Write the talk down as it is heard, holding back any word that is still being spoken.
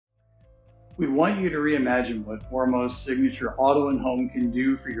We want you to reimagine what Foremost Signature Auto and Home can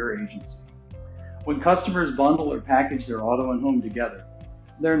do for your agency. When customers bundle or package their auto and home together,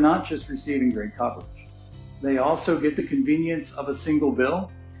 they're not just receiving great coverage. They also get the convenience of a single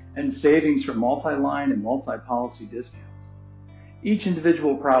bill and savings from multi-line and multi-policy discounts. Each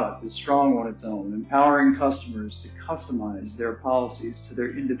individual product is strong on its own, empowering customers to customize their policies to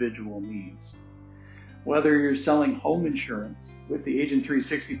their individual needs. Whether you're selling home insurance with the Agent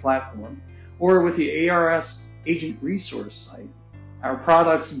 360 platform or with the ARS Agent Resource site, our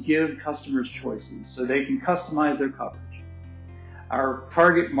products give customers choices so they can customize their coverage. Our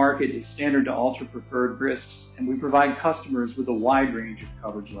target market is standard to ultra preferred risks, and we provide customers with a wide range of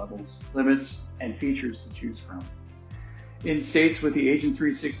coverage levels, limits, and features to choose from. In states with the Agent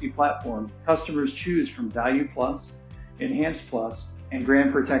 360 platform, customers choose from Value Plus, Enhanced Plus, and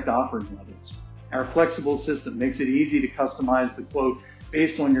Grand Protect offering levels. Our flexible system makes it easy to customize the quote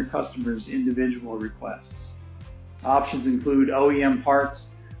based on your customer's individual requests. Options include OEM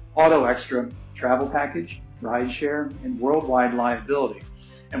parts, Auto Extra, Travel Package, Rideshare, and Worldwide Liability.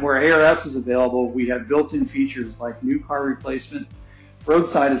 And where ARS is available, we have built-in features like new car replacement,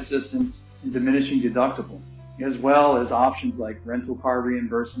 roadside assistance, and diminishing deductible, as well as options like rental car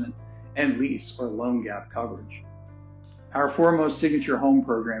reimbursement and lease or loan gap coverage. Our Foremost Signature Home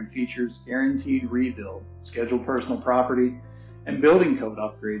program features guaranteed rebuild, scheduled personal property, and building code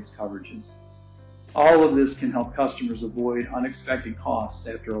upgrades coverages. All of this can help customers avoid unexpected costs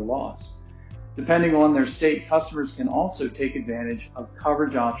after a loss. Depending on their state, customers can also take advantage of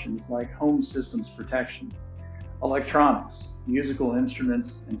coverage options like home systems protection, electronics, musical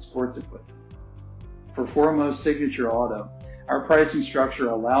instruments, and sports equipment. For Foremost Signature Auto, our pricing structure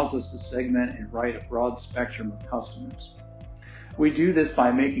allows us to segment and write a broad spectrum of customers. We do this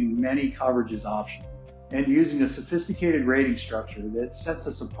by making many coverages optional and using a sophisticated rating structure that sets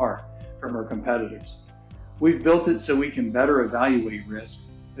us apart from our competitors. We've built it so we can better evaluate risk,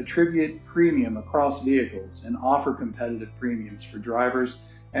 attribute premium across vehicles, and offer competitive premiums for drivers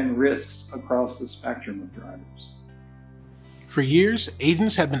and risks across the spectrum of drivers. For years,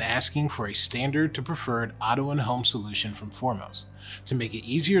 agents have been asking for a standard to preferred auto and home solution from Foremost to make it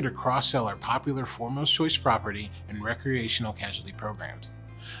easier to cross-sell our popular Foremost Choice property and recreational casualty programs.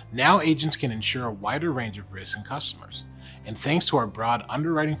 Now agents can insure a wider range of risks and customers. And thanks to our broad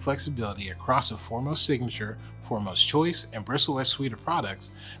underwriting flexibility across the Foremost Signature, Foremost Choice, and Bristol West suite of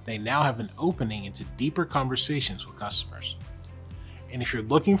products, they now have an opening into deeper conversations with customers. And if you're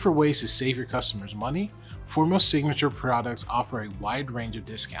looking for ways to save your customers money, Foremost Signature products offer a wide range of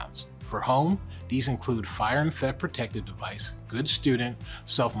discounts. For home, these include fire and theft protected device, good student,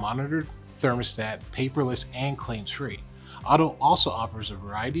 self-monitored, thermostat, paperless, and claims-free. Auto also offers a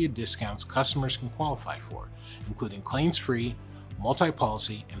variety of discounts customers can qualify for, including claims-free,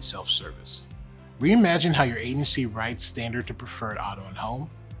 multi-policy, and self-service. Reimagine how your agency writes standard to preferred auto and home.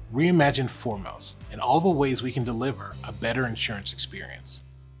 Reimagine Foremost and all the ways we can deliver a better insurance experience.